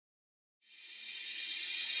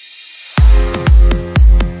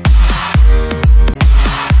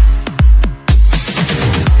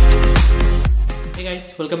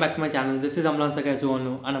welcome back to my channel. This is Amlan Saka, as you all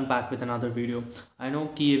know, and I'm back with another video. I know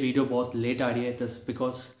कि ये video बहुत late आ रही है just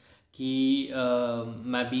because कि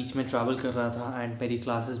मैं बीच में travel कर रहा था and मेरी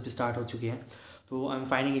क्लासेस भी स्टार्ट हो चुकी हैं, तो I'm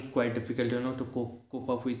finding it quite difficult, to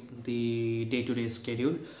cope up with the day-to-day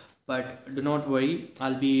schedule. But do not worry,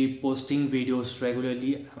 I'll be posting videos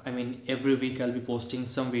regularly. I mean, every week I'll be posting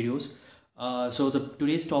some videos. So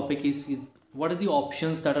today's topic is what are the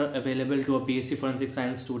options that are available to a Bsc Forensic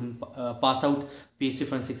Science student, pass out Bsc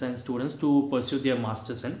Forensic Science students to pursue their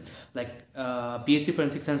masters in. Like Bsc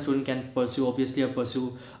Forensic Science student can pursue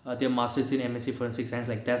their masters in MSc Forensic Science.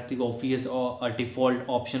 Like that's the obvious or a default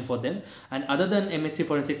option for them. And other than MSc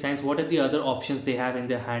Forensic Science, what are the other options they have in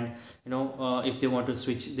their hand? If they want to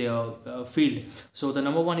switch their field. So the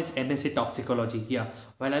number one is MSc Toxicology. Yeah,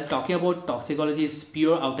 while I'm talking about toxicology, is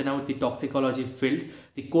pure out and out the toxicology field,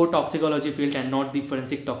 the core toxicology field, and not the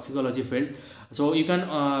forensic toxicology field. So you can,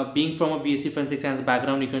 being from a Bsc Forensic Science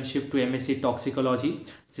background, you can shift to MSc Toxicology.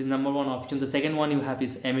 This is number one option. The second one you have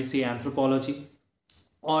is MSc Anthropology,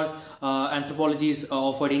 or anthropology is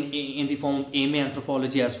offered in the form of MA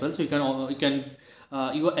Anthropology as well. So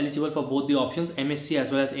you are eligible for both the options, MSc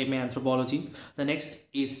as well as MA Anthropology. The next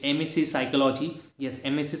is MSc Psychology. Yes,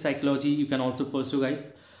 MSc Psychology you can also pursue, guys.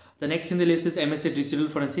 The next in the list is MSc Digital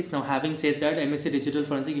Forensics. Now, having said that, MSc Digital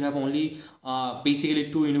Forensics, you have only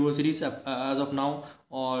basically 2 universities as of now,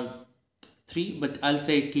 or 3, but I'll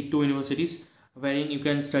say 2 universities wherein you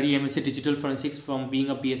can study MSc Digital Forensics from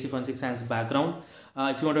being a Bsc Forensic Science background.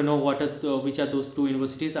 If you want to know which are those 2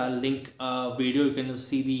 universities, I'll link a video. You can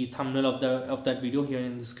see the thumbnail of that video here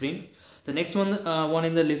in the screen. The next one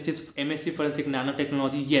in the list is MSc Forensic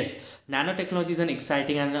Nanotechnology. Yes, nanotechnology is an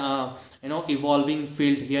exciting and evolving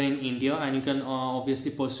field here in India, and you can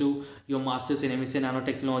obviously pursue your masters in MSc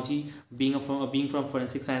Nanotechnology, being from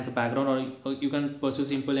forensic science background, or you can pursue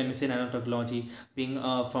simple MSc Nanotechnology, being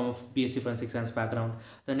from a Bsc Forensic Science background.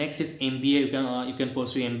 The next is MBA. You can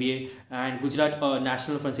pursue MBA, and Gujarat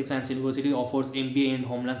National Forensic Science University offers MBA in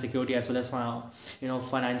Homeland Security as well as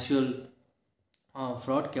financial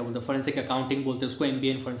fraud, क्या बोलते हैं, forensic accounting बोलते हैं उसको, MBA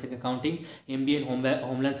in forensic accounting, MBA in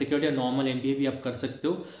homeland security, और normal MBA भी आप कर सकते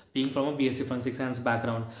हो being from a Bsc forensic science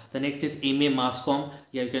background. The next is MA Mass Comm.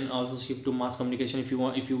 Yeah, you can also shift to mass communication if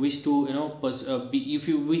you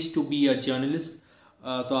wish to be a journalist.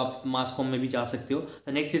 तो आप मास com में भी जा सकते हो.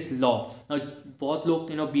 The next is law. बहुत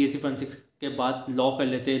लोग BSc forensics के बाद लॉ कर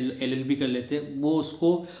लेते हैं, LLB कर लेते हैं. वो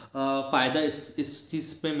उसको फ़ायदा इस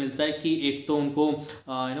चीज़ पे मिलता है कि एक तो उनको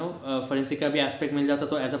फोरेंसिक का भी एस्पेक्ट मिल जाता है,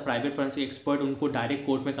 तो as a private forensic expert उनको डायरेक्ट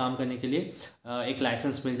कोर्ट में काम करने के लिए एक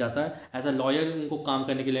लाइसेंस मिल जाता है. एज अ लॉयर उनको काम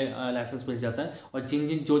करने के लिए लाइसेंस मिल जाता है. और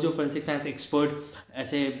जो फोरेंसिक साइंस एक्सपर्ट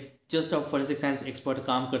ऐसे just of forensic science expert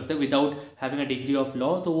काम करते हैं without having a degree of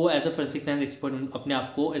law, तो वो as a forensic science expert अपने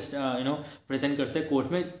आप को प्रेजेंट करते हैं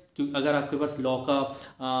कोर्ट में. क्योंकि अगर आपके पास लॉ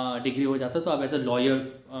का डिग्री हो जाता है तो आप एज अ लॉयर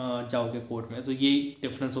जाओगे कोर्ट में. तो ये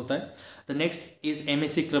डिफरेंस होता है. The next is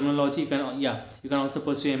MSc Criminology. You can also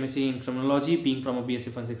pursue MSc in Criminology being from a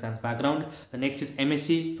Bsc Forensic Science background. The next is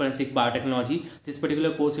MSc Forensic Biotechnology. This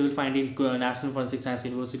particular course you will find in National Forensic Science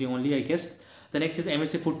University only, I guess. The next is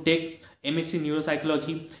MSc Food Tech, MSc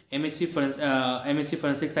Neuropsychology, MSc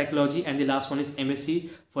Forensic Psychology, and the last one is MSc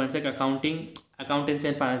Forensic Accounting, Accountancy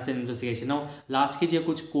and Financial Investigation. Now, last के जो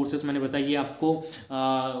कुछ courses मैंने बताया ये आपको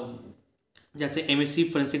जैसे MSc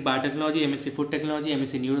Forensic Biotechnology, MSc Food Technology,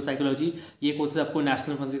 MSc Neuropsychology, ये courses आपको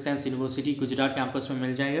national forensic science university Gujarat campus में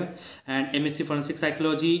मिल जाएगा. एंड MSc Forensic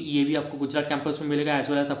Psychology ये भी आपको गुजरात कैंपस में मिलेगा, एज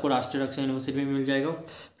वेल एज आपको राष्ट्रीय रक्षा यूनिवर्सिटी में मिल जाएगा.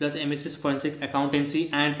 Plus MSc Forensic Accountancy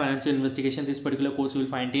and Financial Investigation, this particular course will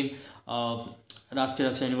find in राष्ट्रीय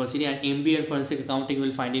रक्षा university, and MBA in Forensic Accounting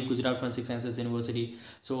will find in Gujarat Forensic Sciences University.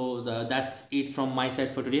 So that's it from my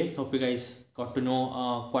side for today. Hope you guys got to know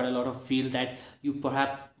quite a lot of field that you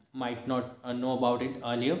perhaps might not know about it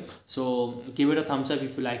earlier. So give it a thumbs up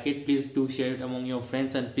if you like it. Please do share it among your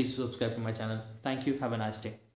friends, and please subscribe to my channel. Thank you. Have a nice day.